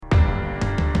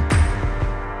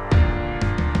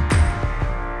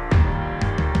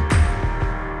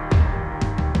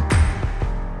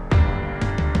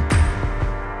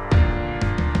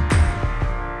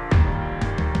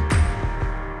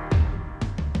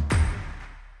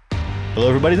Hello,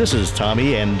 everybody. This is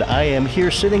Tommy, and I am here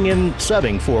sitting in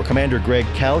subbing for Commander Greg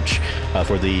Couch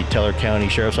for the Teller County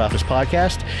Sheriff's Office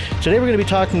podcast. Today, we're going to be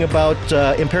talking about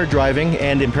impaired driving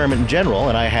and impairment in general,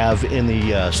 and I have in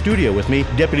the studio with me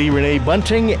Deputy Renee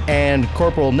Bunting and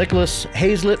Corporal Nicholas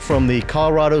Hazlett from the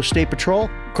Colorado State Patrol.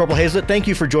 Corporal Hazlett, thank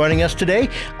you for joining us today.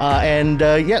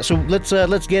 So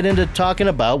let's get into talking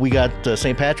about, we got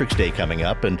St. Patrick's Day coming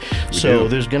up, and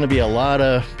there's going to be a lot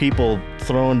of people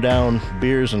throwing down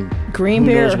beers and green who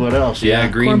beer. knows what else. Yeah,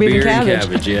 green beer and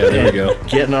cabbage. Yeah, there we go.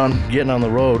 Getting on the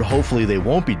road. Hopefully they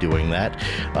won't be doing that.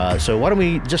 So why don't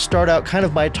we just start out kind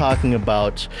of by talking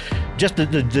about just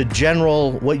the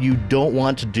general, what you don't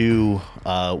want to do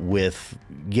with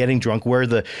getting drunk, where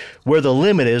the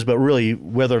limit is, but really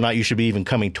whether or not you should be even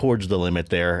coming towards the limit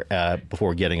there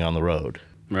before getting on the road.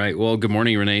 Right. Well, good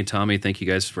morning, Renee, Tommy. Thank you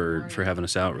guys for having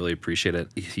us out. Really appreciate it.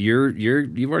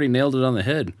 You've already nailed it on the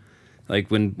head. Like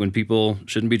when people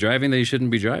shouldn't be driving, they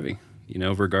shouldn't be driving. You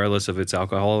know, regardless if it's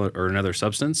alcohol or another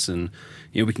substance, and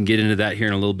we can get into that here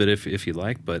in a little bit if you'd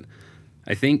like. But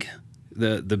I think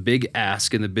the big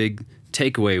ask and the big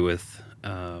takeaway with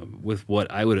what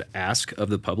I would ask of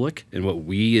the public and what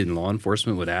we in law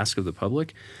enforcement would ask of the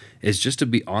public is just to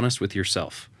be honest with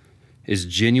yourself. Is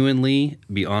genuinely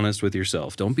be honest with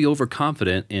yourself. Don't be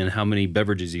overconfident in how many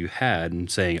beverages you had and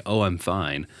saying, "Oh, I'm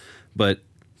fine," but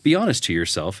be honest to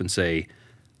yourself and say,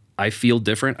 "I feel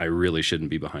different. I really shouldn't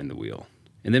be behind the wheel."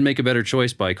 And then make a better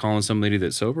choice by calling somebody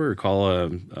that's sober, or call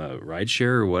a ride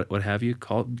share or what have you.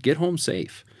 Get home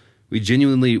safe. We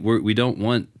genuinely we don't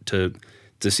want to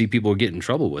see people get in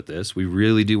trouble with this. We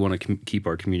really do want to keep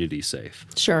our community safe.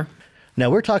 Sure. Now,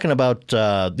 we're talking about,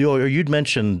 you'd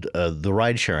mentioned the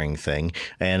ride-sharing thing,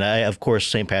 and of course,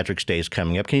 St. Patrick's Day is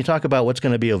coming up. Can you talk about what's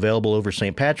going to be available over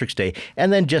St. Patrick's Day,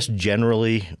 and then just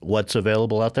generally what's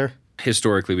available out there?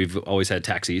 Historically, we've always had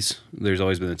taxis. There's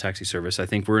always been a taxi service. I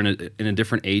think we're in a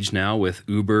different age now with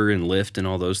Uber and Lyft and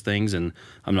all those things, and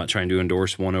I'm not trying to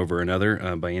endorse one over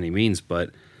another by any means,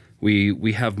 but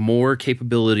we have more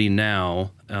capability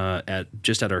now at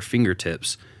our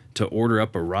fingertips to order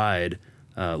up a ride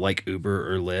like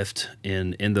Uber or Lyft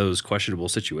in those questionable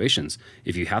situations.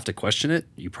 If you have to question it,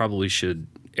 you probably should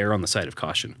err on the side of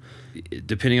caution.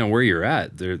 Depending on where you're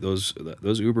at, those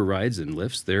Uber rides and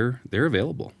Lyfts, they're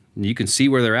available. And you can see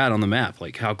where they're at on the map,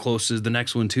 like how close is the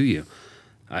next one to you.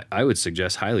 I would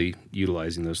suggest highly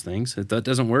utilizing those things. If that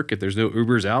doesn't work, if there's no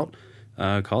Ubers out,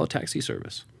 call a taxi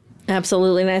service.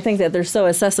 Absolutely. And I think that they're so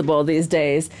accessible these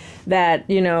days that,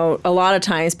 a lot of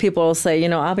times people will say,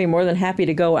 I'll be more than happy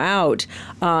to go out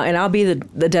and I'll be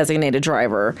the designated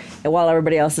driver while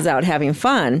everybody else is out having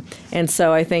fun. And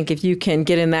so I think if you can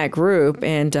get in that group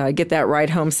and get that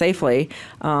ride home safely,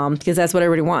 because that's what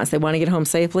everybody wants. They want to get home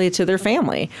safely to their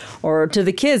family or to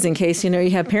the kids in case,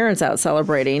 you have parents out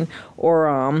celebrating or,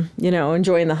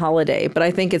 enjoying the holiday. But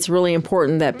I think it's really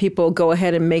important that people go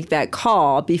ahead and make that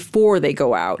call before they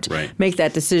go out. Right. Make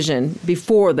that decision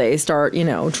before they start,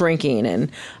 drinking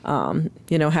and,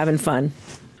 having fun.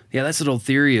 Yeah, that's the old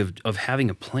theory of having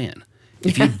a plan.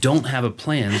 If you don't have a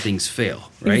plan, things fail,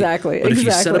 right? Exactly. But if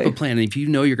you set up a plan, and if you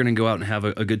know you're going to go out and have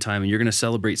a good time, and you're going to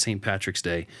celebrate St. Patrick's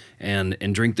Day and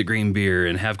drink the green beer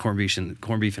and have corned beef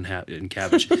and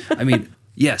cabbage, I mean,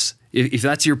 yes, if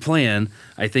that's your plan,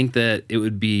 I think that it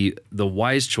would be the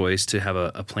wise choice to have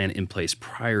a plan in place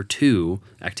prior to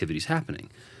activities happening.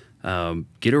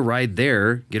 Get a ride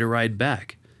there, get a ride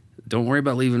back. Don't worry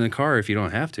about leaving the car if you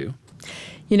don't have to.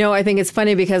 I think it's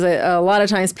funny because a lot of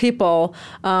times people,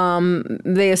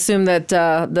 they assume that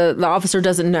the officer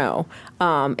doesn't know.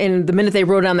 And the minute they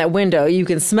roll down that window, you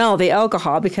can smell the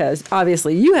alcohol because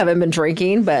obviously you haven't been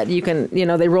drinking, but you can,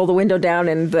 they roll the window down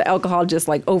and the alcohol just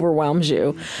like overwhelms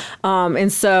you.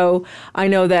 And so I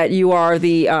know that you are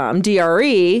the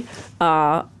DRE.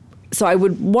 So I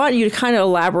would want you to kind of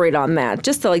elaborate on that,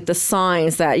 just the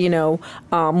signs that,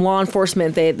 law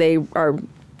enforcement, they are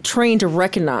trained to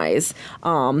recognize,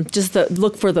 just to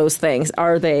look for those things.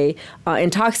 Are they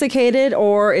intoxicated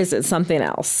or is it something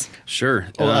else? Sure.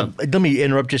 Let me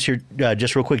interrupt just here,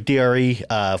 just real quick. DRE,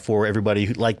 for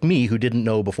everybody like me who didn't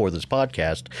know before this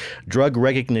podcast, drug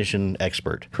recognition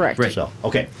expert. Correct. Right. So,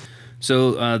 okay.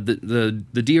 So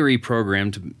the DRE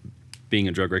program, to being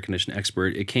a drug recognition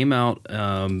expert, it came out,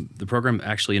 the program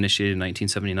actually initiated in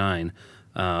 1979,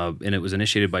 and it was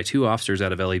initiated by two officers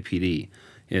out of LAPD.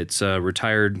 It's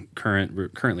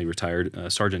currently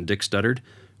retired Sergeant Dick Studdard,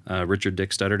 Richard Dick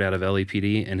Studdard out of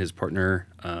LAPD, and his partner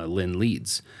Lynn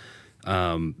Leeds.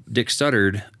 Dick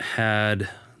Studdard had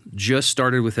just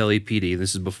started with LAPD.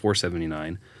 This is before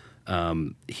 '79.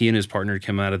 He and his partner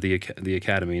came out of the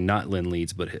academy, not Lynn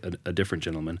Leeds, but a different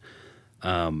gentleman.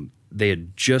 they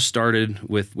had just started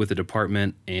with the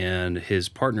department, and his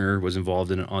partner was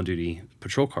involved in an on-duty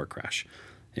patrol car crash,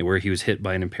 and where he was hit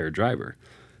by an impaired driver.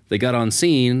 They got on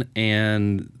scene,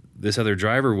 and this other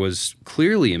driver was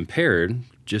clearly impaired,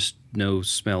 just no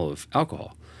smell of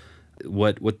alcohol.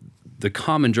 What the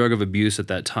common drug of abuse at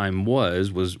that time were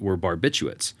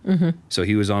barbiturates. Mm-hmm. So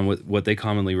he was on what they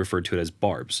commonly referred to it as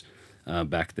barbs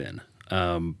back then.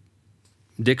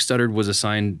 Dick Studdard was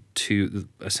assigned to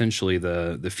essentially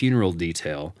the funeral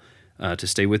detail to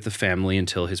stay with the family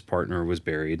until his partner was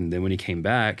buried. And then when he came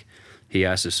back, he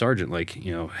asked his sergeant, like,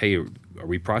 hey, are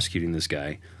we prosecuting this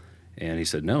guy? And he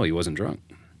said, no, he wasn't drunk.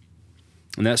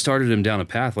 And that started him down a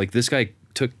path. Like, this guy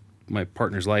took my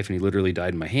partner's life and he literally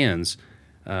died in my hands.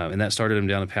 And that started him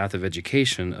down a path of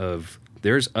education of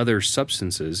there's other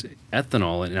substances.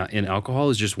 Ethanol and alcohol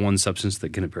is just one substance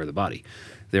that can impair the body.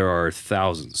 There are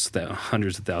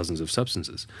hundreds of thousands of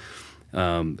substances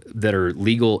that are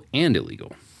legal and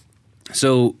illegal.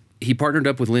 So he partnered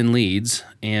up with Lynn Leeds,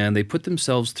 and they put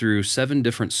themselves through 7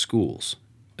 different schools,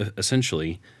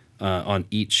 essentially, on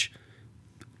each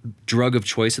drug of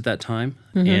choice at that time.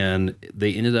 Mm-hmm. And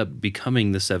they ended up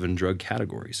becoming the 7 drug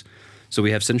categories. So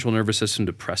we have central nervous system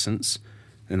depressants,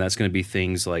 and that's going to be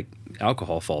things like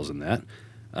alcohol falls in that.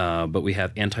 But we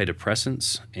have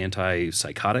antidepressants,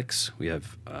 antipsychotics. We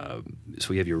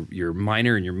have your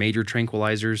minor and your major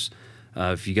tranquilizers.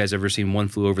 If you guys ever seen One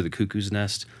Flew Over the Cuckoo's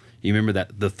Nest, you remember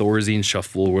that the Thorazine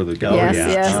shuffle where the guy.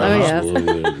 Yes.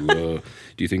 Do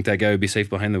you think that guy would be safe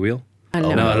behind the wheel?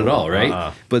 No. Not at all,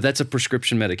 right? But that's a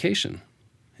prescription medication,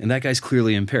 and that guy's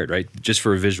clearly impaired, right? Just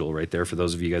for a visual, right there for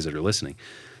those of you guys that are listening.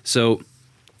 So.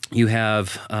 You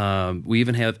have, we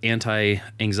even have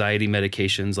anti-anxiety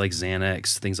medications like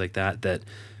Xanax, things like that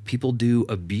people do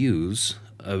abuse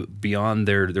beyond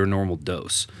their normal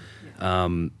dose.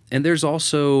 And there's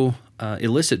also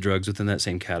illicit drugs within that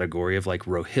same category of like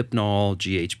Rohypnol,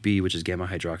 GHB, which is gamma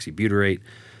hydroxybutyrate.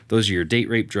 Those are your date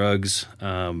rape drugs.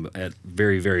 At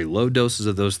very, very low doses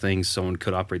of those things, someone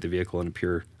could operate the vehicle and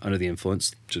appear under the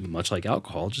influence, much like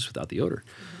alcohol, just without the odor.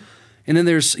 Mm-hmm. And then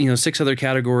there's 6 other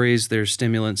categories. There's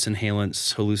stimulants,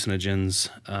 inhalants, hallucinogens,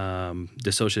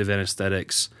 dissociative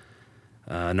anesthetics,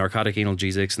 narcotic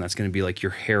analgesics, and that's going to be like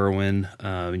your heroin,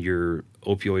 your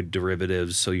opioid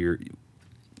derivatives, so your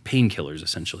painkillers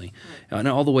essentially, and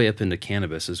all the way up into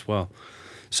cannabis as well.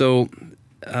 So,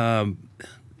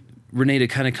 Renee, to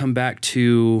kind of come back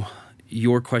to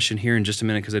your question here in just a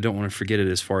minute, because I don't want to forget it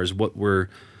as far as what we're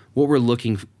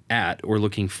looking at or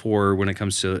looking for when it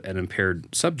comes to an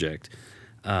impaired subject,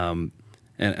 and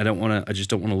I just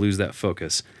don't want to lose that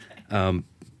focus.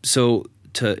 So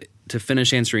to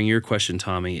finish answering your question,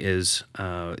 Tommy, is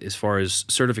as far as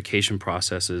certification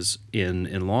processes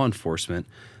in law enforcement,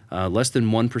 less than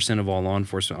 1% of all law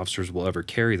enforcement officers will ever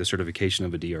carry the certification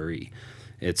of a DRE.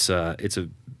 It's the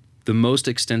most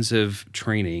extensive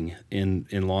training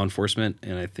in law enforcement,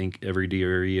 and I think every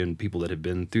DRE and people that have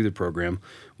been through the program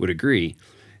would agree.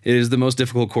 It is the most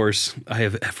difficult course I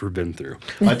have ever been through.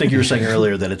 I think you were saying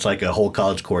earlier that it's like a whole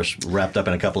college course wrapped up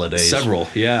in a couple of days. Several,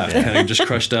 yeah. Kind of just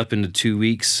crushed up into 2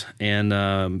 weeks. And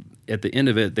at the end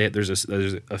of it, there's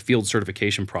a field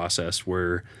certification process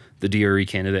where the DRE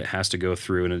candidate has to go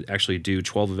through and actually do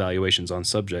 12 evaluations on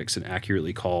subjects and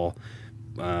accurately call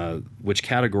which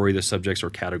category the subjects or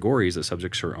categories the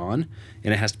subjects are on,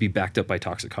 and it has to be backed up by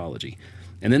toxicology.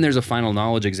 And then there's a final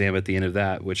knowledge exam at the end of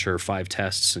that, which are 5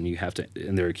 tests, and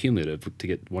they're accumulative to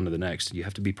get one to the next. You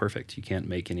have to be perfect. You can't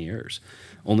make any errors.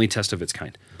 Only test of its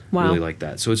kind. Wow. Really like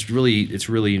that. So it's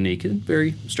really unique and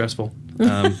very stressful.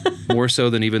 More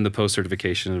so than even the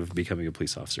post-certification of becoming a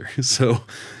police officer. So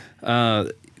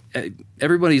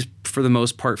everybody's, for the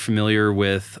most part, familiar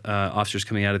with officers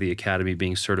coming out of the academy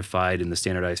being certified in the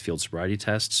standardized field sobriety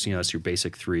tests. That's your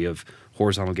basic 3 of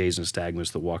horizontal gaze,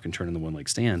 nystagmus, the walk and turn, and the one-leg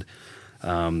stand.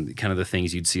 Kind of the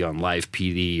things you'd see on live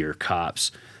PD or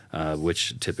cops,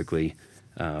 which typically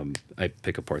I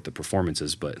pick apart the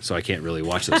performances, but so I can't really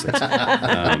watch those things.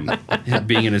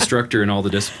 Being an instructor in all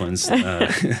the disciplines,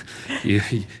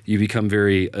 you become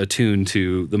very attuned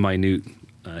to the minute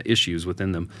issues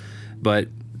within them. But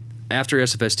after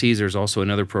SFSTs, there's also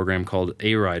another program called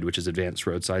ARIDE, which is Advanced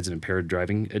Roadsides and Impaired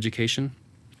Driving Education.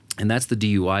 And that's the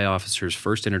DUI officer's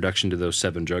first introduction to those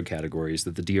 7 drug categories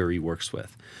that the DRE works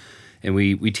with. And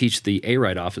we teach the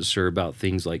ARIDE officer about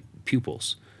things like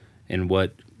pupils and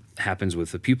what happens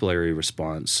with the pupillary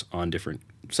response on different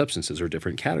substances or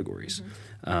different categories.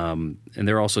 Mm-hmm. And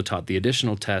they're also taught the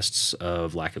additional tests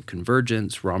of lack of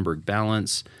convergence, Romberg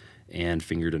balance, and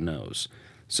finger to nose.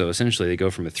 So essentially they go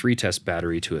from a 3-test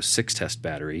battery to a 6-test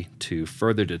battery to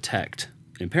further detect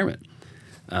impairment.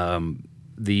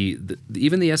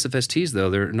 even the SFSTs, though,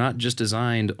 they're not just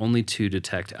designed only to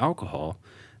detect alcohol.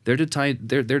 They're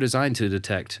designed to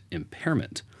detect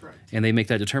impairment, and they make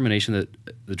that determination that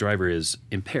the driver is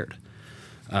impaired.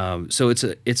 So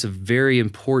it's a very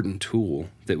important tool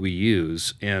that we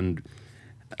use, and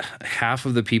half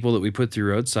of the people that we put through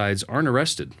roadsides aren't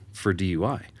arrested for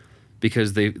DUI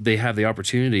because they have the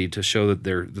opportunity to show that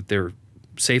they're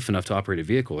safe enough to operate a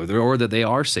vehicle, or that they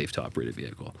are safe to operate a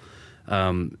vehicle.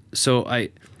 So I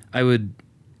would,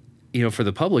 for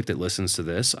the public that listens to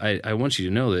this, I want you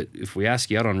to know that if we ask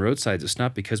you out on roadsides, it's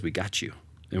not because we got you,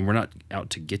 and we're not out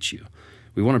to get you.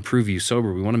 We want to prove you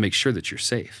sober. We want to make sure that you're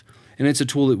safe. And it's a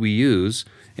tool that we use,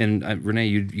 and Renee,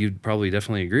 you'd probably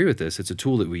definitely agree with this. It's a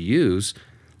tool that we use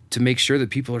to make sure that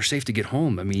people are safe to get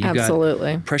home. I mean, you've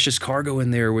got precious cargo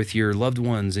in there with your loved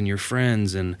ones and your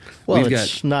friends. And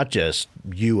it's not just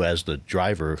you as the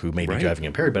driver who may be driving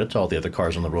impaired, but it's all the other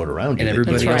cars on the road around you. And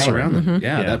everybody else around them. Mm-hmm.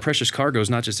 Yeah, that precious cargo is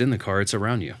not just in the car, it's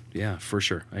around you. Yeah, for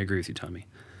sure. I agree with you, Tommy.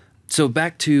 So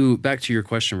back to your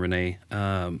question, Renee.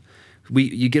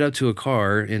 You get up to a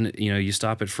car and you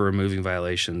stop it for a moving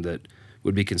violation that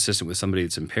would be consistent with somebody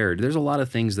that's impaired. There's a lot of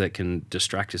things that can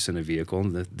distract us in a vehicle.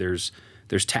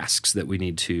 There's tasks that we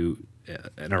need to,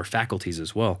 and our faculties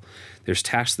as well. There's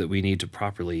tasks that we need to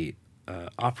properly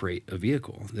operate a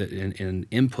vehicle, in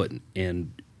input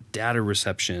and data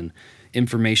reception,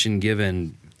 information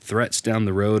given, threats down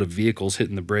the road of vehicles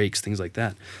hitting the brakes, things like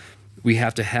that. We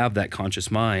have to have that conscious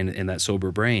mind and that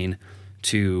sober brain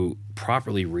to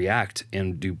properly react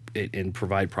and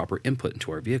provide proper input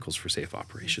into our vehicles for safe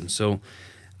operation. So,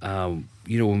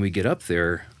 when we get up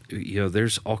there,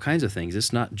 there's all kinds of things.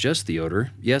 It's not just the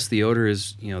odor. Yes, the odor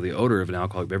is, the odor of an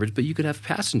alcoholic beverage, but you could have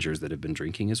passengers that have been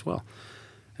drinking as well.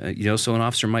 So an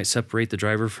officer might separate the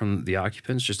driver from the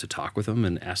occupants just to talk with them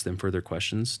and ask them further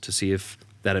questions to see if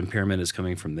that impairment is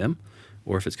coming from them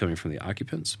or if it's coming from the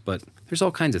occupants. But there's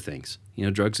all kinds of things.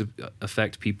 Drugs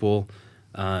affect people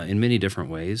in many different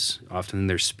ways, often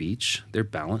their speech, their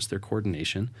balance, their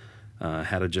coordination.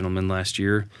 Had a gentleman last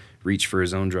year reach for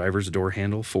his own driver's door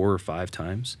handle 4 or 5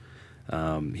 times.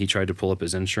 He tried to pull up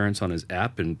his insurance on his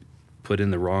app and put in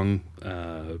the wrong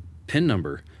PIN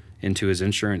number into his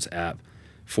insurance app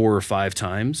 4 or 5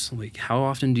 times. Like, how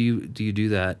often do you do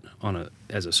that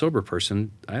as a sober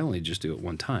person? I only just do it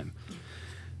one time.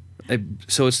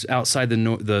 So it's outside the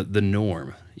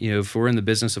norm. If we're in the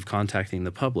business of contacting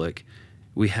the public,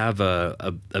 we have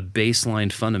a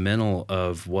baseline fundamental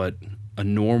of what a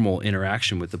normal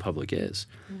interaction with the public is.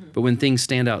 Mm-hmm. But when things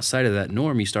stand outside of that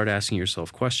norm, you start asking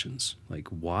yourself questions like,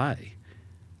 why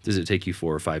does it take you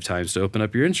 4 or 5 times to open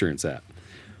up your insurance app?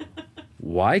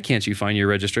 Why can't you find your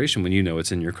registration when you know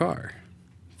it's in your car?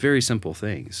 Very simple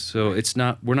things. So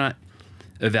we're not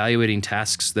evaluating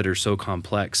tasks that are so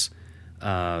complex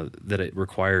that it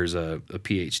requires a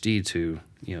PhD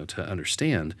to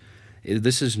understand.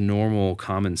 This is normal,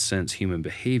 common sense human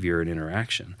behavior and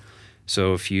interaction.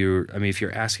 So if you're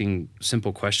asking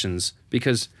simple questions,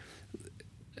 because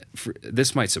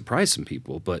this might surprise some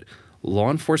people, but law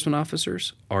enforcement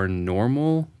officers are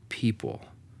normal people.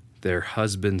 They're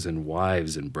husbands and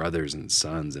wives and brothers and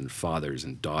sons and fathers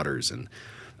and daughters and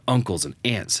uncles and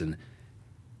aunts. And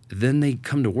then they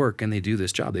come to work and they do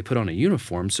this job. They put on a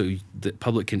uniform so the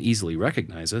public can easily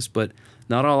recognize us, but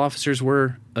not all officers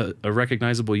wear a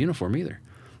recognizable uniform either.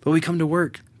 But we come to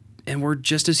work and we're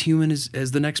just as human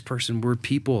as the next person. We're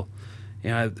people.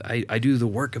 I do the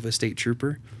work of a state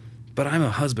trooper, but I'm a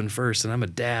husband first and I'm a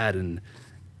dad, and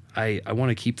I want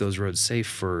to keep those roads safe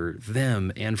for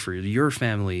them and for your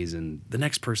families and the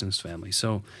next person's family.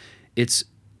 So it's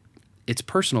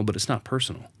personal, but it's not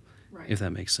personal, right, if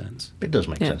that makes sense. It does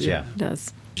make sense, yeah. It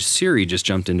does. Siri just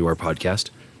jumped into our podcast.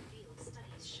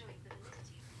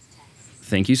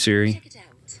 Thank you, Siri.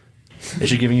 Is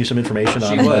she giving you some information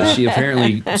on She was. She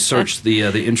apparently searched the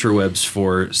interwebs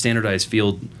for standardized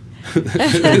field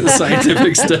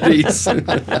scientific studies.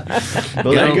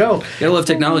 Well, there you go. Gotta love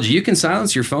technology. You can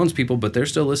silence your phones, people, but they're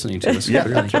still listening to us. Yeah,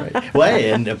 that's right. Well,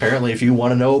 and apparently if you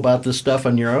want to know about this stuff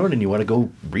on your own and you want to go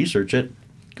research it,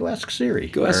 go ask Siri.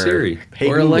 Go ask Siri. Hey,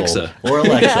 or Google. Alexa. Or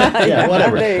Alexa. Yeah,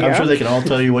 whatever. I'm go. sure they can all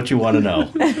tell you what you want to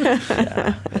know.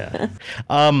 Yeah.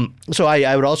 So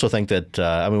I would also think that,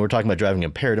 we're talking about driving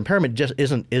impaired. Impairment just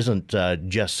isn't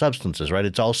just substances, right?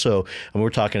 It's also, we're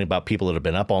talking about people that have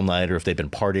been up all night or if they've been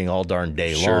partying all darn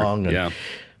day long. And,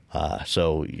 yeah.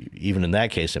 So even in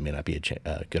that case, it may not be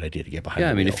a good idea to get behind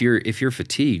the wheel. If you're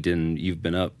fatigued and you've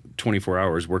been up 24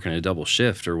 hours working a double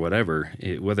shift or whatever,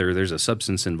 whether there's a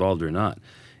substance involved or not,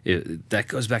 that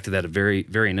goes back to that very,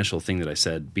 very initial thing that I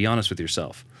said. Be honest with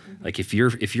yourself. Mm-hmm. Like if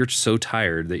you're so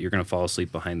tired that you're going to fall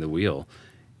asleep behind the wheel,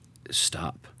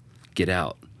 stop, get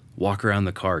out, walk around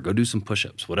the car, go do some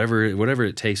push-ups, whatever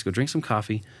it takes, go drink some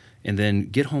coffee, and then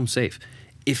get home safe.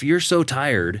 If you're so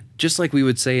tired, just like we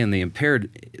would say in the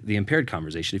impaired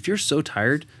conversation, if you're so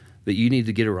tired that you need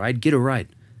to get a ride.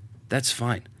 That's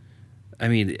fine. I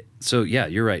mean, so yeah,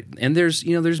 you're right. And there's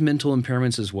mental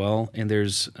impairments as well, and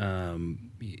there's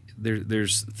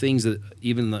things that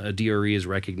even a DRE is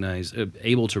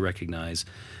able to recognize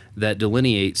that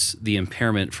delineates the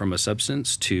impairment from a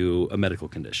substance to a medical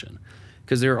condition.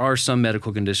 Because there are some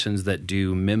medical conditions that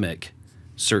do mimic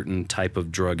certain type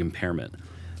of drug impairment.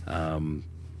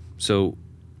 So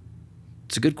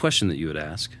it's a good question that you would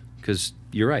ask, because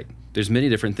you're right. There's many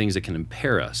different things that can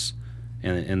impair us,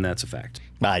 and that's a fact.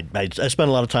 I spend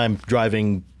a lot of time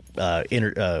driving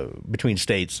between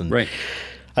states, and right.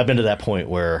 I've been to that point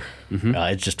where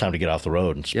it's just time to get off the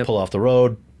road and pull off the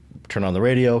road, turn on the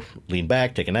radio, lean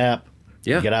back, take a nap,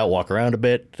 get out, walk around a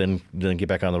bit, then get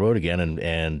back on the road again.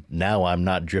 And now I'm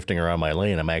not drifting around my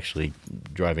lane. I'm actually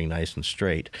driving nice and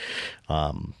straight.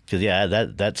 Because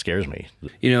that scares me.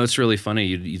 It's really funny.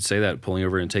 You'd say that, pulling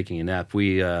over and taking a nap.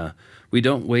 We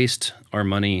don't waste our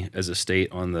money as a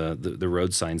state on the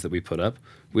road signs that we put up.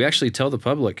 We actually tell the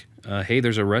public, hey,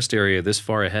 there's a rest area this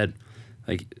far ahead.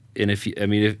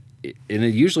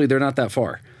 Usually they're not that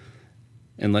far,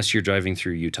 unless you're driving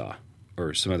through Utah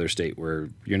or some other state where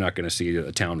you're not going to see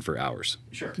a town for hours.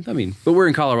 Sure. But we're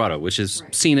in Colorado, which is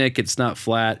scenic. It's not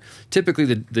flat. Typically,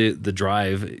 the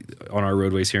drive on our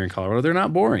roadways here in Colorado, they're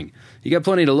not boring. You got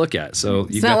plenty to look at. So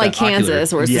it's not like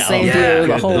Kansas where it's the same view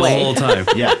the whole way. The whole time.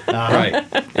 Right.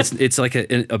 It's like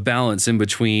a balance in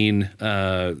between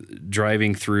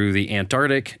driving through the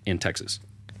Antarctic and Texas.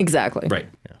 Exactly. Right.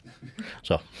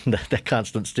 So that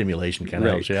constant stimulation kind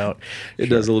of helps you out. It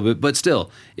does a little bit. But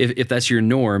still, if that's your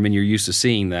norm and you're used to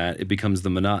seeing that, it becomes the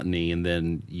monotony, and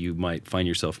then you might find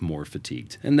yourself more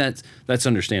fatigued. And that's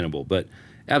understandable. But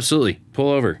absolutely, pull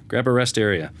over, grab a rest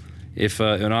area. If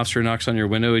an officer knocks on your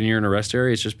window and you're in a rest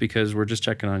area, it's just because we're just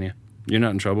checking on you. You're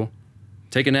not in trouble.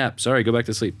 Take a nap. Sorry, go back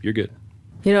to sleep. You're good.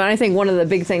 I think one of the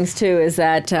big things, too, is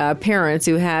that parents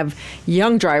who have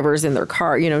young drivers in their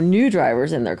car, new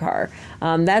drivers in their car,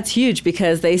 that's huge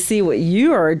because they see what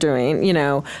you are doing,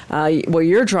 what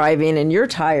you're driving and you're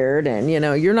tired and,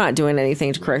 you're not doing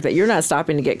anything to correct that. You're not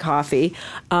stopping to get coffee.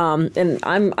 And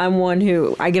I'm one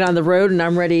who I get on the road and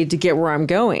I'm ready to get where I'm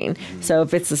going. So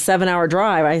if it's a 7-hour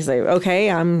drive, I say, okay,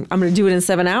 I'm going to do it in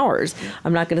 7 hours.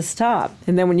 I'm not going to stop.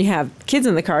 And then when you have kids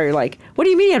in the car, you're like, what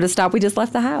do you mean you have to stop? We just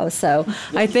left the house. So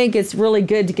I think it's really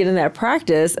good to get in that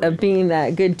practice of being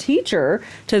that good teacher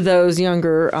to those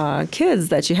younger kids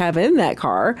that you have in that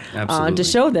car to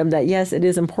show them that, yes, it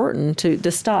is important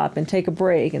to stop and take a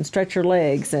break and stretch your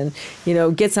legs and,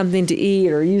 get something to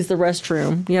eat or use the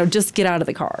restroom, just get out of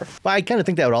the car. Well, I kind of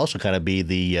think that would also kind of be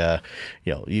the,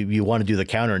 you want to do the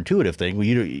counterintuitive thing.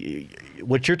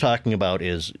 What you're talking about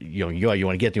is, you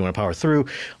want to power through.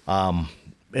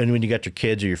 And when you got your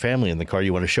kids or your family in the car,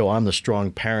 you want to show I'm the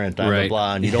strong parent, I'm the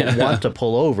blah, and you don't want to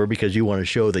pull over because you want to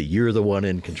show that you're the one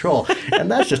in control. And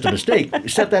that's just a mistake.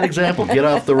 Set that example. Get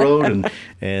off the road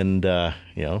and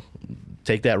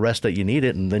take that rest that you need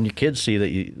it, and then your kids see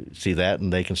that,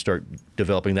 and they can start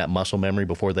developing that muscle memory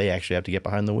before they actually have to get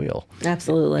behind the wheel.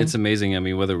 Absolutely. It's amazing. I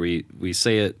mean, whether we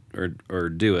say it or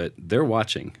do it, they're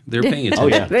watching. They're paying attention. Oh,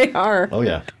 yeah. They are. Oh,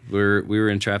 yeah. We were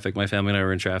in traffic. My family and I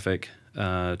were in traffic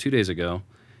 2 days ago.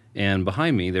 And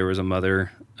behind me, there was a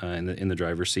mother in the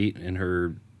driver's seat, and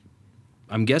her,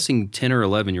 I'm guessing 10 or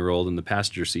 11-year-old in the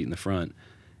passenger seat in the front.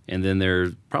 And then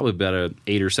there's probably about a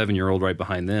 8 or 7-year-old right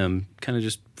behind them, kind of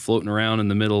just floating around in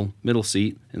the middle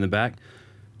seat in the back.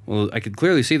 Well, I could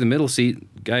clearly see the middle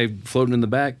seat guy floating in the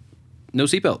back, no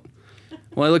seatbelt.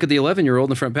 Well, I look at the 11-year-old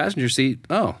in the front passenger seat,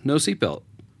 oh, no seatbelt.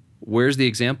 Where's the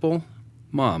example?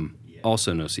 Mom,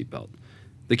 also no seatbelt.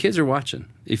 The kids are watching.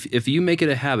 If you make it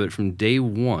a habit from day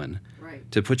one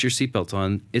to put your seatbelt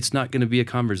on, it's not going to be a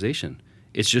conversation.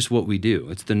 It's just what we do.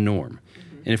 It's the norm.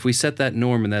 Mm-hmm. And if we set that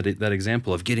norm and that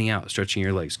example of getting out, stretching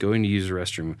your legs, going to use the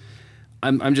restroom,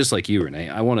 I'm just like you, Renee.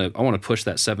 I want to push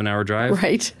that 7-hour drive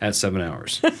at 7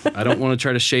 hours. I don't want to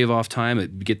try to shave off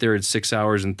time, get there at 6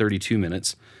 hours and 32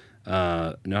 minutes.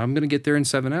 No, I'm going to get there in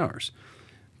 7 hours.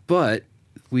 But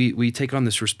we take on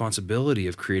this responsibility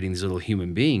of creating these little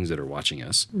human beings that are watching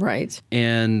us. Right.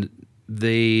 And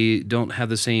they don't have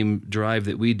the same drive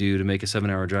that we do to make a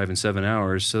 7-hour drive in 7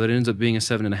 hours, so that it ends up being a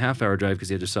 7.5-hour drive because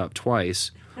you had to stop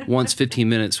twice, once 15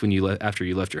 minutes after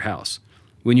you left your house.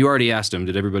 When you already asked them,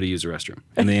 did everybody use the restroom?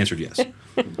 And they answered yes.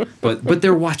 But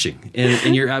they're watching,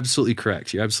 and you're absolutely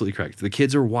correct. You're absolutely correct. The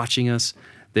kids are watching us.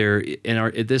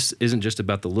 This isn't just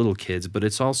about the little kids, but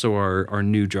it's also our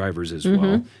new drivers as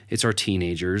well. It's our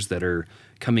teenagers that are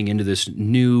coming into this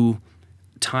new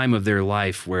time of their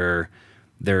life where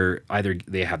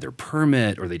they have their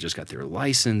permit or they just got their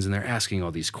license and they're asking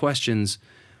all these questions.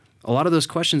 A lot of those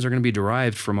questions are going to be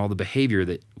derived from all the behavior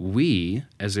that we,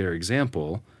 as their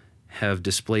example, have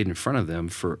displayed in front of them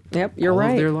for all of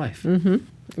their life.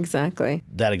 Exactly.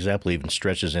 That example even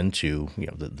stretches into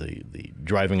the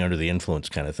driving under the influence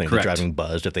kind of thing, Correct. the driving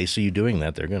buzzed. If they see you doing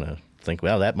that, they're going to think,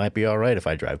 well, that might be all right if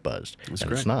I drive buzzed. That's and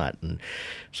correct. It's not. And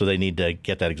so they need to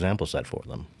get that example set for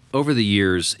them. Over the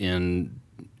years in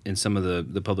some of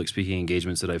the public speaking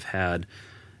engagements that I've had,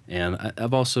 and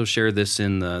I've also shared this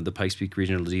in the Pikes Peak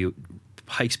Regional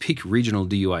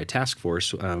DUI Task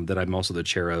Force that I'm also the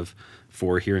chair of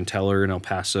for here in Teller and El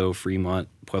Paso, Fremont,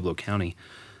 Pueblo County.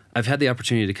 I've had the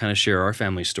opportunity to kind of share our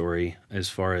family story as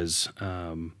far as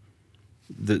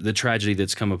the tragedy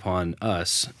that's come upon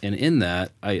us. And in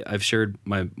that, I've shared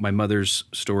my mother's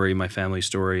story, my family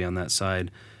story on that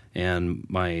side. And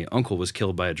my uncle was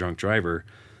killed by a drunk driver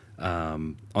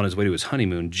on his way to his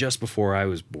honeymoon just before I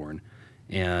was born.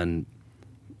 And,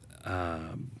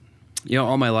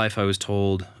 all my life I was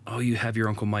told, oh, you have your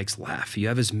Uncle Mike's laugh. You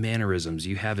have his mannerisms.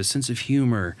 You have his sense of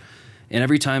humor. And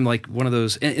every time, like one of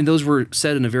those, and those were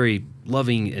said in a very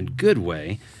loving and good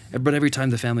way, but every time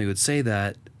the family would say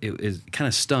that, it kind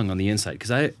of stung on the inside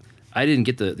because I didn't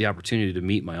get the opportunity to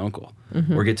meet my uncle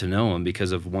or get to know him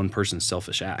because of one person's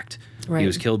selfish act. Right. He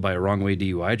was killed by a wrong way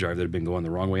DUI driver that had been going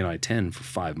the wrong way on I-10 for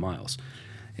 5 miles.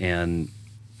 And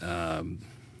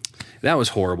that was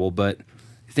horrible, but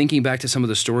thinking back to some of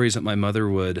the stories that my mother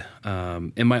would,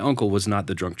 and my uncle was not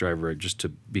the drunk driver, just to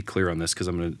be clear on this because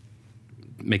I'm going to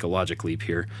make a logic leap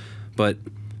here, but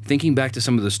thinking back to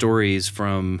some of the stories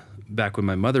from back when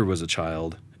my mother was a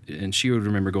child, and she would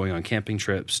remember going on camping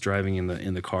trips, driving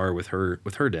in the car with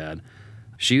her dad.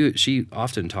 She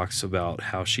often talks about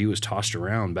how she was tossed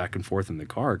around back and forth in the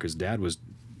car because Dad was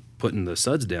putting the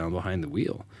suds down behind the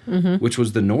wheel, which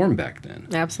was the norm back then.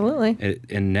 Absolutely.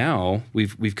 And now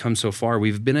we've come so far.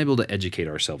 We've been able to educate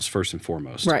ourselves first and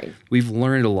foremost. Right. We've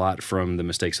learned a lot from the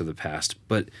mistakes of the past,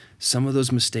 but some of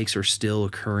those mistakes are still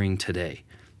occurring today.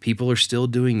 People are still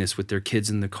doing this with their kids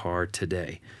in the car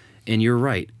today. And you're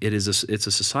right. It's a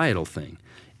societal thing.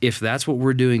 If that's what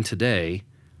we're doing today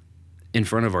in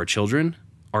front of our children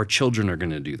are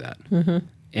going to do that.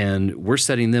 And we're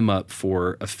setting them up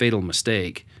for a fatal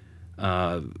mistake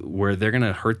where they're going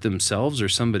to hurt themselves or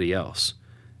somebody else.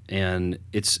 And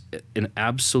it's an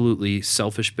absolutely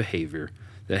selfish behavior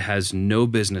that has no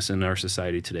business in our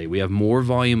society today. We have more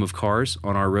volume of cars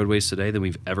on our roadways today than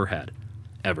we've ever had,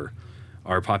 ever.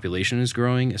 Our population is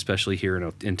growing, especially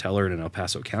here in Teller and in El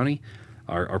Paso County.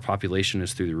 Our population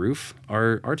is through the roof.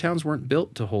 Our towns weren't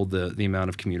built to hold the amount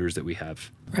of commuters that we have.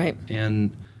 Right.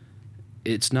 And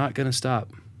it's not going to stop.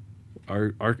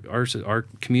 Our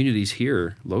communities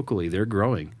here locally, they're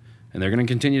growing, and they're going to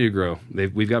continue to grow.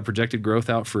 We've got projected growth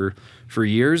out for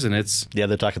years, and it's... Yeah,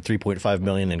 they're talking 3.5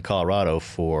 million in Colorado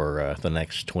for the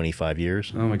next 25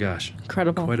 years. Oh my gosh.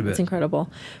 Incredible. Quite a bit. It's incredible.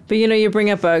 But you bring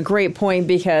up a great point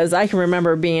because I can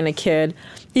remember being a kid,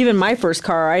 even my first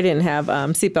car, I didn't have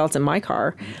seatbelts in my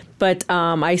car. But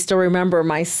I still remember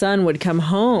my son would come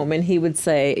home and he would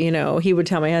say, he would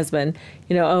tell my husband,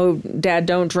 oh, Dad,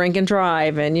 don't drink and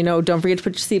drive. And, don't forget to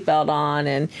put your seatbelt on.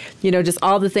 And, just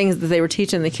all the things that they were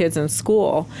teaching the kids in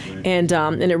school. Right. And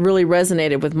it really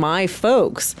resonated with my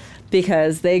folks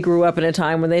because they grew up in a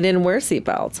time when they didn't wear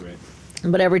seatbelts. Right.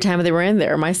 But every time they were in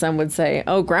there, my son would say,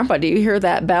 oh, Grandpa, do you hear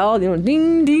that bell?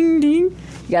 Ding, ding, ding.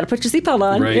 You got to put your seatbelt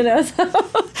on,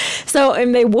 right. So,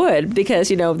 and they would because,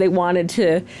 they wanted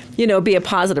to, be a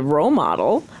positive role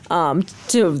model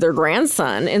to their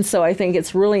grandson. And so I think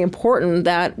it's really important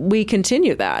that we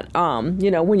continue that,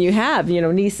 when you have,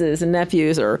 nieces and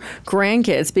nephews or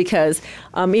grandkids, because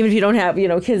even if you don't have,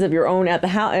 kids of your own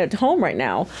at home right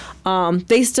now,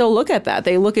 they still look at that.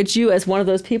 They look at you as one of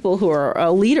those people who are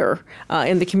a leader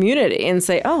in the community and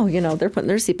say, oh, they're putting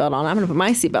their seatbelt on. I'm going to put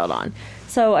my seatbelt on.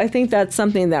 So I think that's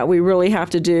something that we really have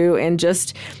to do and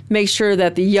just make sure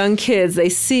that the young kids, they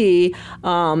see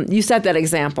you set that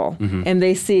example and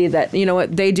they see that,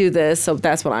 what, they do this, so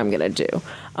that's what I'm going to do.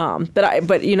 But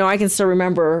I can still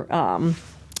remember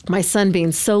my son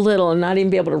being so little and not even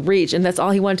be able to reach, and that's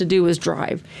all he wanted to do was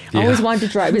drive. Yeah. Always wanted to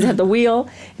drive. He had the wheel,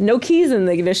 no keys in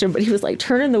the ignition, but he was like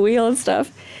turning the wheel and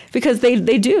stuff because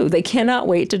they cannot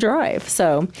wait to drive.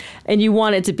 So, and you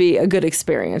want it to be a good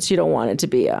experience. You don't want it to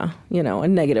be a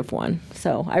negative one.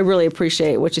 So I really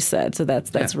appreciate what you said. So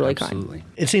that's really absolutely.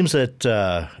 It seems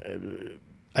that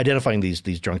identifying these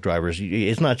drunk drivers,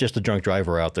 it's not just the drunk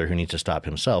driver out there who needs to stop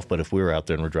himself, but if we're out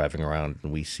there and we're driving around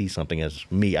and we see something, as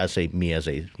me as a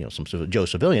some Joe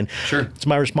civilian, Sure. It's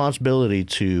my responsibility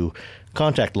to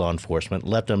contact law enforcement,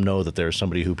 let them know that there's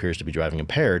somebody who appears to be driving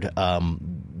impaired.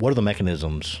 What are the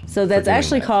mechanisms? So that's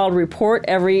actually called report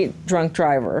every drunk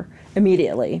driver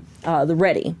immediately, the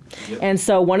READY. Yep. And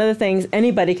so one of the things,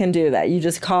 anybody can do that. You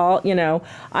just call,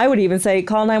 I would even say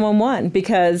call 911,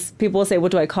 because people will say,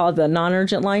 what do I call, the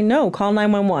non-urgent line? No, call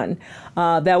 911.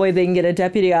 That way they can get a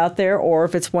deputy out there, or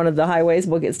if it's one of the highways,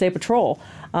 we'll get state patrol.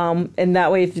 And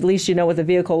that way, at least you know what the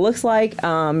vehicle looks like,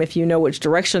 if you know which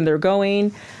direction they're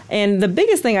going. And the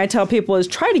biggest thing I tell people is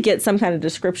try to get some kind of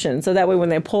description, so that way when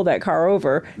they pull that car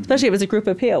over, especially if it's a group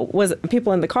of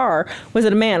people in the car, was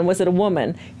it a man, was it a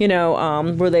woman,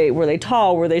 were they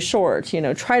tall, were they short,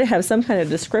 try to have some kind of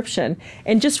description,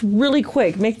 and just really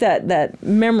quick make that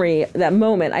memory, that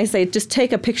moment. I say just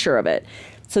take a picture of it,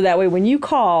 so that way when you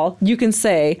call, you can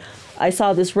say, I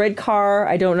saw this red car.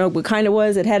 I don't know what kind it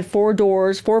was. It had 4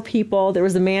 doors, 4 people. There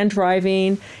was a man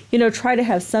driving. Try to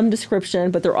have some description,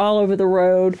 but they're all over the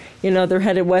road. They're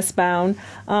headed westbound.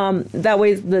 That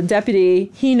way the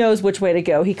deputy, he knows which way to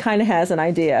go. He kind of has an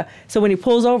idea. So when he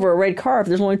pulls over a red car, if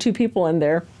there's only 2 people in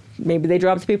there, maybe they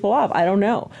dropped people off. I don't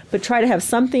know. But try to have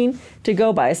something to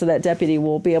go by so that deputy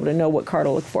will be able to know what car to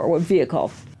look for, what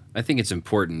vehicle. I think it's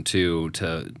important, too,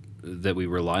 that we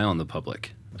rely on the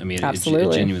public. I mean,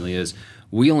 it genuinely is.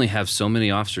 We only have so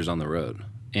many officers on the road,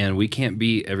 and we can't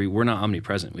be we're not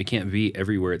omnipresent. We can't be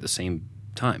everywhere at the same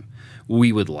time.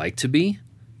 We would like to be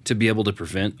able to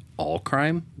prevent all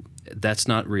crime. That's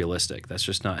not realistic. That's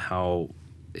just not how,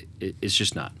 it's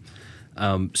just not.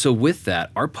 So with that,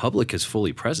 our public is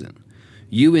fully present.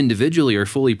 You individually are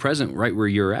fully present right where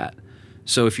you're at.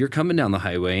 So if you're coming down the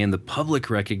highway and the public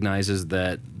recognizes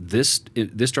that this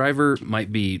driver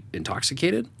might be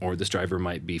intoxicated or this driver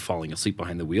might be falling asleep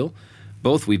behind the wheel,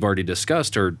 both we've already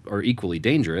discussed are equally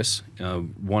dangerous,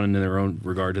 one in their own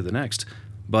regard to the next.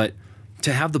 But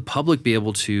to have the public be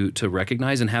able to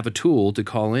recognize and have a tool to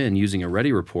call in using a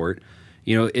READY report,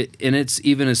 and it's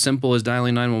even as simple as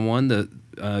dialing 911.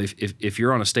 If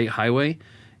you're on a state highway,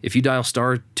 if you dial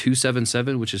star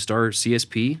 277, which is star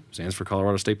CSP, stands for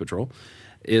Colorado State Patrol,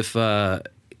 if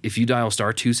you dial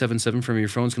star 277 from your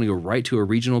phone, it's going to go right to a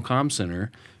regional comm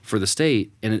center for the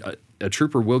state, and a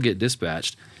trooper will get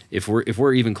dispatched. If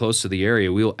we're even close to the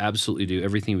area, we will absolutely do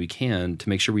everything we can to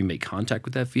make sure we make contact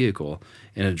with that vehicle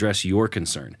and address your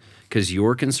concern, because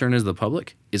your concern as the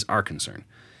public is our concern.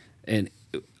 And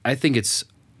I think it's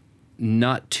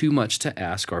not too much to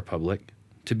ask our public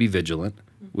to be vigilant.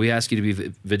 We ask you to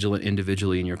be vigilant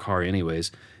individually in your car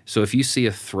anyways. So if you see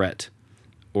a threat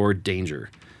or danger,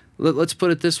 let's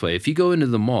put it this way. If you go into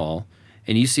the mall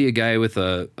and you see a guy with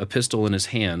a pistol in his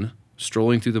hand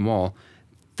strolling through the mall,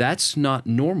 that's not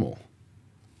normal.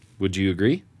 Would you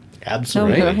agree?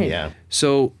 Absolutely, right? Yeah.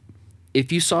 So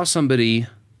if you saw somebody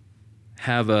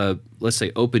have a, let's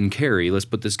say, open carry, let's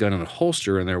put this gun in a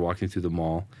holster and they're walking through the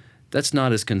mall, that's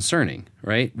not as concerning,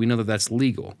 right? We know that that's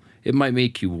legal. It might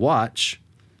make you watch.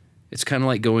 It's kind of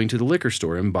like going to the liquor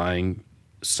store and buying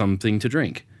something to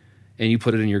drink, and you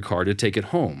put it in your car to take it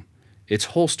home. It's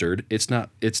holstered. It's not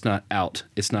out.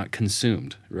 It's not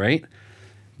consumed, right?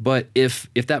 But if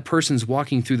that person's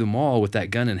walking through the mall with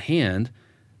that gun in hand,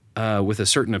 with a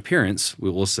certain appearance, we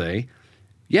will say,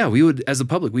 yeah, we would, as the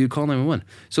public, we would call 911.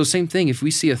 So same thing, if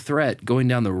we see a threat going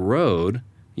down the road,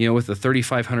 with a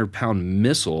 3,500-pound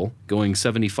missile going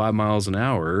 75 miles an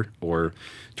hour or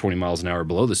 20 miles an hour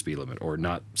below the speed limit, or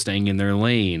not staying in their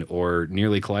lane, or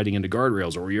nearly colliding into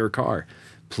guardrails or your car,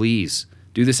 please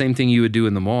do the same thing you would do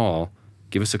in the mall.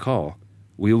 Give us a call.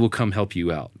 We will come help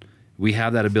you out. We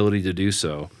have that ability to do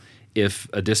so. If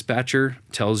a dispatcher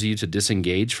tells you to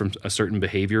disengage from a certain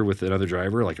behavior with another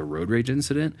driver, like a road rage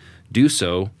incident, do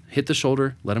so. Hit the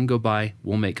shoulder, let them go by,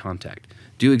 we'll make contact.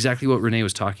 Do exactly what Renee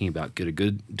was talking about. Get a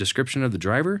good description of the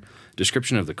driver,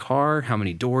 description of the car, how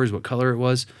many doors, what color it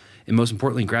was, and most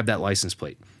importantly, grab that license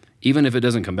plate. Even if it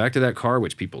doesn't come back to that car,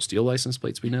 which people steal license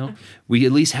plates, we know, we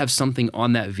at least have something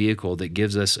on that vehicle that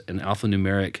gives us an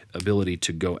alphanumeric ability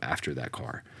to go after that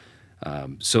car.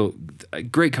 So a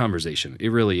great conversation. It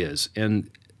really is. And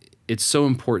it's so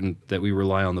important that we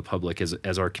rely on the public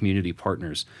as our community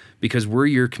partners, because we're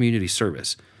your community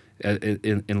service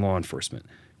in law enforcement.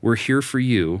 We're here for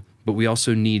you, but we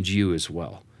also need you as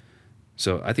well.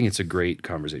 So I think it's a great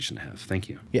conversation to have. Thank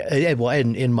you. Yeah, well,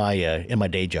 in my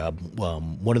day job,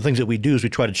 one of the things that we do is we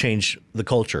try to change the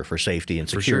culture for safety and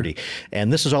security, sure.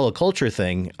 And this is all a culture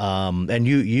thing. And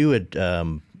you had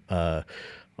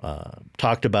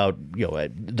talked about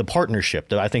the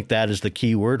partnership. I think that is the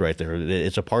key word right there.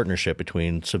 It's a partnership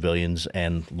between civilians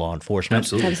and law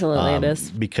enforcement. Absolutely, it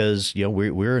is. Because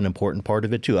we're an important part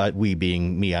of it too. We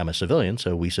being me, I'm a civilian,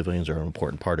 so we civilians are an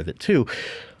important part of it too.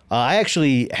 I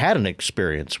actually had an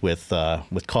experience with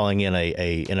calling in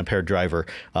an impaired driver.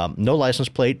 No license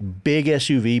plate, big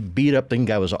SUV, beat up thing.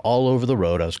 Guy was all over the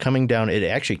road. I was coming down. It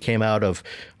actually came out of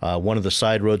one of the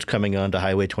side roads coming onto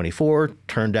Highway 24,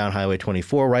 turned down Highway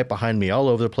 24, right behind me, all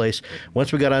over the place.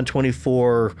 Once we got on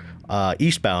 24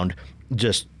 eastbound,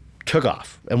 just took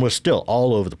off and was still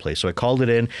all over the place. So I called it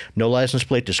in. No license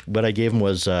plate. What I gave him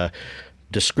was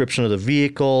description of the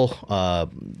vehicle,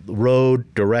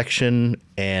 road, direction,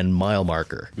 and mile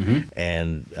marker. Mm-hmm.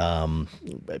 And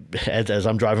as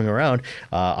I'm driving around,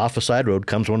 off a side road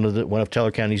comes one of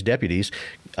Teller County's deputies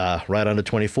right onto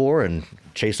 24 and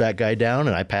chased that guy down,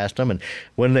 and I passed him. And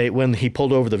when he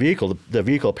pulled over the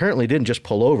vehicle apparently didn't just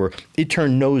pull over. It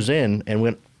turned nose in and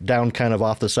went down kind of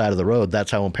off the side of the road.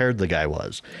 That's how impaired the guy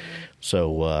was.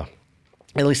 So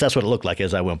at least that's what it looked like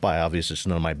as I went by. Obviously, it's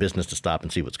none of my business to stop and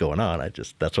see what's going on.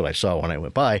 That's what I saw when I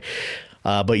went by.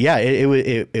 But yeah,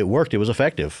 it worked. It was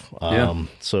effective.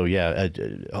 So yeah,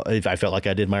 I felt like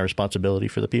I did my responsibility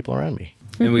for the people around me.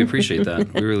 And we appreciate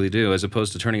that. We really do, as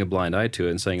opposed to turning a blind eye to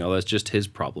it and saying, oh, that's just his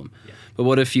problem. Yeah. But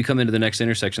what if you come into the next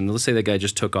intersection, let's say that guy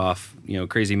just took off,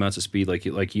 crazy amounts of speed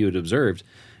like you had observed,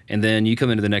 and then you come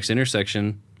into the next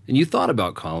intersection and you thought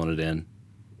about calling it in,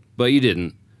 but you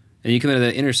didn't. And you come into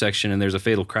that intersection and there's a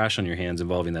fatal crash on your hands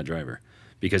involving that driver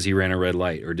because he ran a red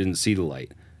light or didn't see the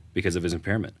light because of his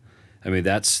impairment. I mean,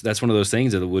 that's one of those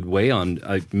things that would weigh on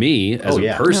me as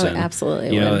a person. No,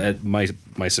 absolutely. At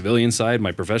my civilian side,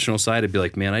 my professional side, I'd be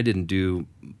like, man, I didn't do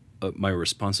my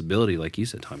responsibility like you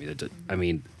said, Tommy. That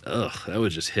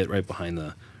would just hit right behind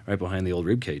the old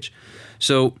rib cage.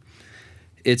 So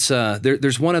it's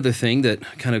there's one other thing that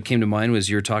kind of came to mind was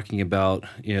you're talking about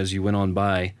as you went on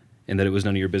by, and that it was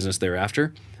none of your business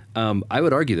thereafter. I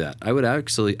would argue that. I would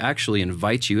actually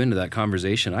invite you into that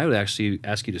conversation. I would actually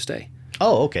ask you to stay.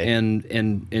 Oh, okay.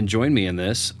 And join me in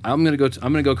this. I'm gonna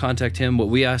go contact him. What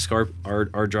we ask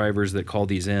our drivers that call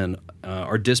these in,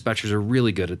 our dispatchers are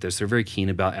really good at this. They're very keen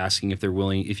about asking if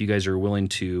you guys are willing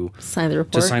to sign the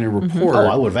report. Mm-hmm. Oh,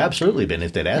 I would have absolutely been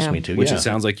if they'd asked me to. Which it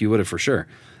sounds like you would have for sure.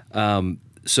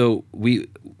 So we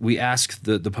ask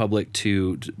the public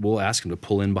we'll ask them to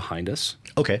pull in behind us.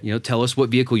 Okay. Tell us what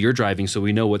vehicle you're driving so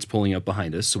we know what's pulling up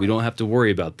behind us, so we don't have to worry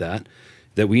about that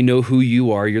we know who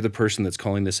you are. You're the person that's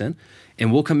calling this in,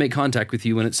 and we'll come make contact with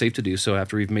you when it's safe to do so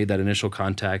after we've made that initial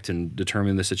contact and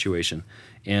determined the situation.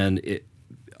 And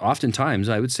oftentimes,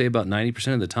 I would say about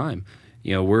 90% of the time,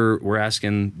 we're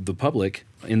asking the public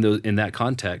in that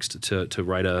context to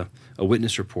write a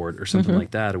witness report or something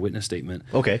like that, a witness statement.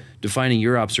 Okay. Defining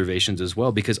your observations as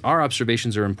well, because our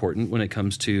observations are important when it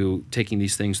comes to taking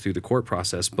these things through the court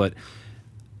process, but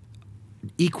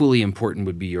equally important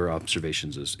would be your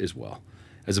observations as well,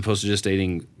 as opposed to just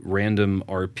stating random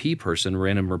RP person,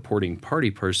 random reporting party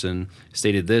person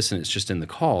stated this and it's just in the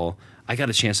call. I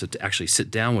got a chance to actually sit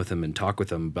down with him and talk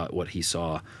with him about what he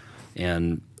saw.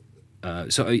 And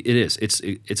so it is.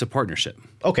 It's a partnership.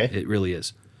 Okay. It really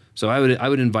is. So I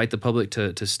would invite the public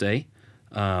to stay,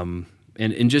 and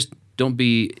just don't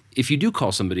be, if you do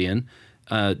call somebody in,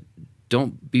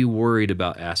 don't be worried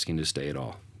about asking to stay at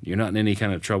all. You're not in any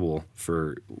kind of trouble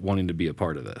for wanting to be a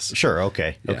part of this. Sure.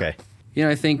 Okay. Yeah. Okay.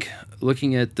 I think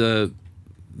looking at the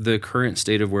current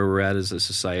state of where we're at as a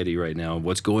society right now,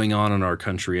 what's going on in our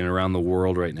country and around the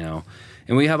world right now,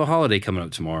 and we have a holiday coming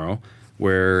up tomorrow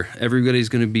where everybody's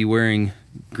going to be wearing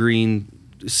green.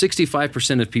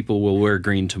 65% of people will wear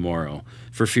green tomorrow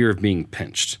for fear of being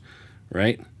pinched,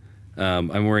 right?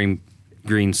 I'm wearing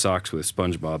green socks with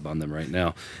SpongeBob on them right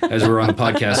now as we're on the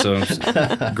podcast, so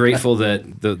I'm grateful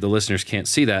that the listeners can't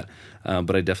see that,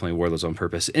 but I definitely wore those on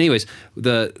purpose. Anyways,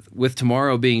 with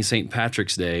tomorrow being St.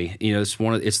 Patrick's Day,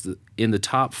 it's in the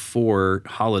top 4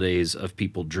 holidays of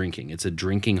people drinking. It's a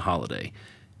drinking holiday.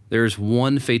 There's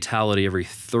one fatality every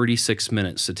 36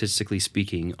 minutes, statistically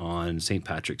speaking, on St.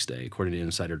 Patrick's Day, according to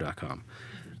Insider.com.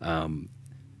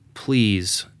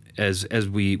 Please, as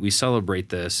we celebrate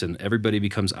this and everybody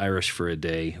becomes Irish for a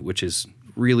day, which is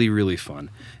really, really fun.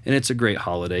 And it's a great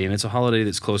holiday, and it's a holiday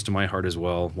that's close to my heart as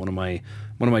well. One of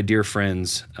my dear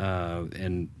friends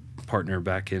and partner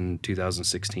back in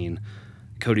 2016,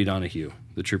 Cody Donahue,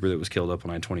 the trooper that was killed up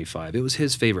on I-25. It was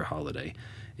his favorite holiday.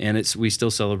 And we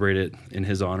still celebrate it in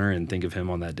his honor and think of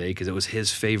him on that day because it was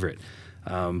his favorite.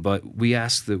 But we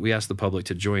ask the public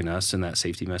to join us in that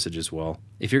safety message as well.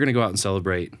 If you're going to go out and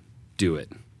celebrate, do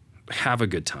it. Have a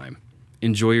good time.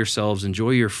 Enjoy yourselves.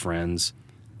 Enjoy your friends.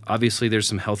 obviously there's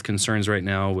some health concerns right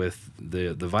now with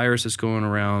the virus that's going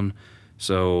around.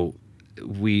 So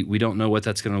we don't know what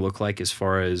that's going to look like as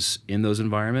far as in those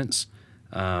environments.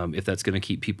 If that's going to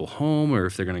keep people home or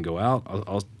if they're going to go out.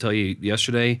 I'll tell you,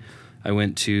 yesterday I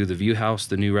went to the View House,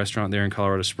 the new restaurant there in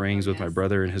Colorado Springs, with my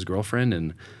brother and his girlfriend,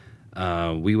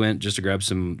 and we went just to grab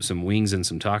some wings and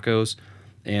some tacos.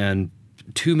 And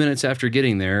 2 minutes after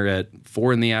getting there at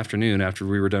 4 p.m, after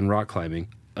we were done rock climbing,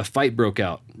 a fight broke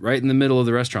out right in the middle of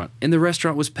the restaurant, and the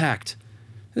restaurant was packed.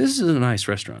 This is a nice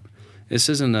restaurant. This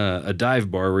isn't a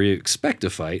dive bar where you expect a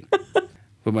fight.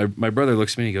 But my brother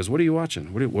looks at me and he goes, "What are you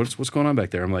watching? What's going on back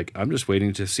there?" I'm like, "I'm just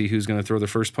waiting to see who's going to throw the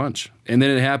first punch." And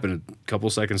then it happened a couple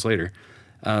seconds later.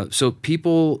 So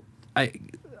people,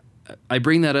 I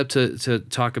bring that up to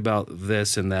talk about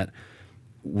this, and that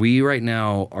we right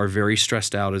now are very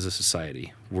stressed out as a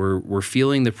society. We're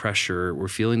feeling the pressure. We're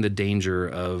feeling the danger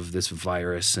of this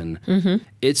virus, and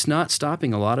it's not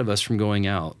stopping a lot of us from going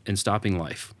out and stopping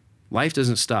life. Life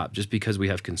doesn't stop just because we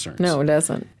have concerns. No, it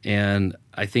doesn't. And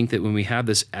I think that when we have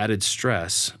this added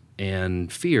stress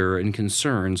and fear and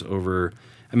concerns over,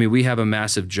 I mean, we have a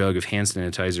massive jug of hand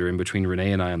sanitizer in between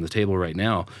Renee and I on the table right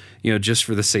now, just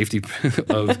for the safety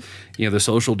of, the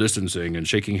social distancing and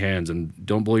shaking hands and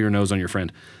don't blow your nose on your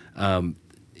friend.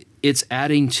 It's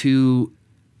adding to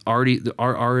our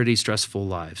already stressful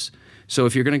lives. So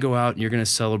if you're going to go out and you're going to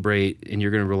celebrate and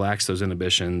you're going to relax those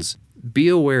inhibitions, be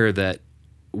aware that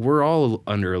we're all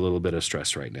under a little bit of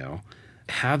stress right now.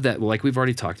 Have that, like we've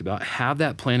already talked about, have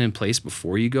that plan in place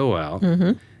before you go out.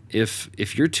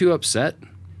 If you're too upset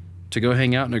to go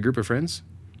hang out in a group of friends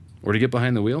or to get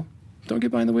behind the wheel, don't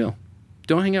get behind the wheel.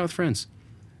 Don't hang out with friends.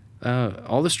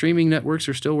 All the streaming networks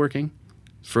are still working.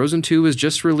 Frozen 2 was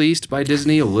just released by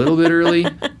Disney a little bit early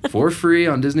for free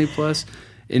on Disney+.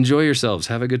 Enjoy yourselves.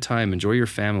 Have a good time. Enjoy your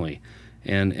family.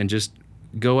 And just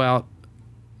go out.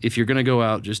 If you're going to go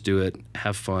out, just do it.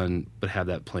 Have fun, but have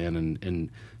that plan and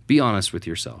be honest with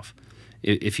yourself.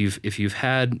 If you've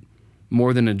had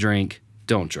more than a drink,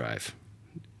 don't drive.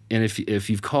 And if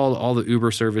you've called all the Uber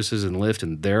services and Lyft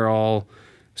and they're all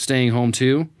staying home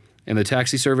too, and the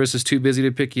taxi service is too busy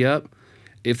to pick you up,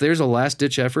 if there's a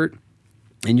last-ditch effort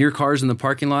and your car's in the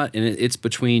parking lot and it's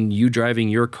between you driving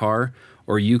your car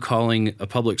or you calling a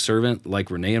public servant like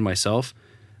Renee and myself,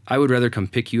 I would rather come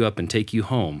pick you up and take you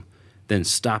home than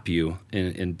stop you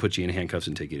and put you in handcuffs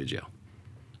and take you to jail.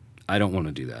 I don't want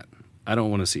to do that. I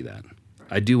don't want to see that.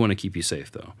 I do want to keep you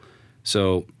safe, though.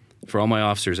 So for all my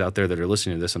officers out there that are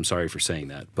listening to this, I'm sorry for saying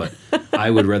that, but I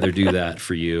would rather do that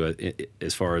for you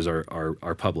as far as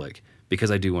our public, because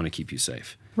I do want to keep you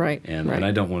safe. Right. And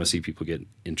I don't want to see people get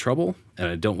in trouble, and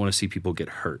I don't want to see people get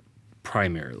hurt,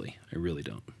 primarily. I really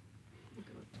don't.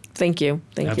 Thank you.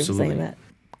 Thank you for saying that.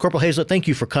 Corporal Hazlett, thank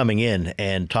you for coming in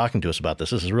and talking to us about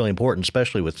this. This is really important,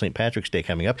 especially with St. Patrick's Day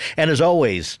coming up. And as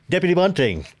always, Deputy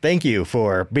Bunting, thank you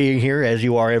for being here as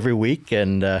you are every week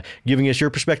and giving us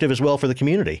your perspective as well for the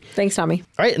community. Thanks, Tommy.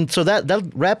 All right, and so that'll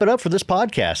wrap it up for this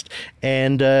podcast.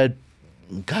 And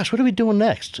gosh, what are we doing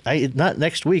next? Not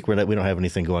next week. We don't have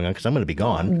anything going on because I'm going to be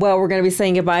gone. Well, we're going to be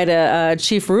saying goodbye to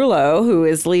Chief Rulo, who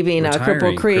is leaving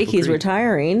Cripple Creek. He's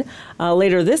retiring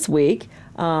later this week.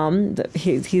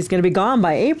 He's going to be gone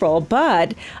by April,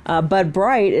 but Bud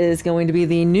Bright is going to be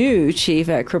the new chief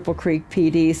at Cripple Creek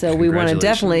PD. So we want to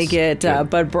definitely get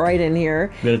Bud Bright in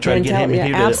here. We're going to try to get him in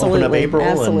here to open up April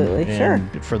and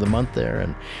sure. For the month there.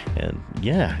 And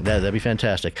yeah, that'd be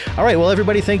fantastic. All right. Well,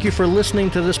 everybody, thank you for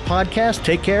listening to this podcast.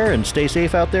 Take care and stay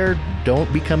safe out there.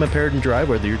 Don't become impaired and drive,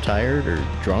 whether you're tired or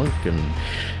drunk, and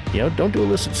don't do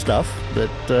illicit stuff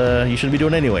that you shouldn't be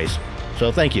doing anyways.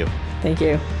 So thank you. Thank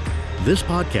you. This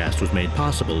podcast was made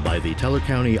possible by the Teller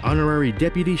County Honorary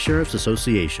Deputy Sheriff's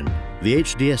Association. The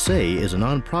HDSA is a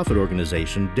nonprofit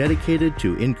organization dedicated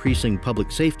to increasing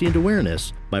public safety and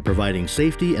awareness by providing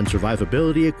safety and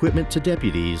survivability equipment to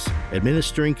deputies,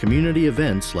 administering community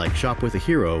events like Shop with a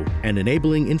Hero, and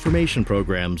enabling information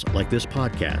programs like this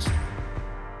podcast.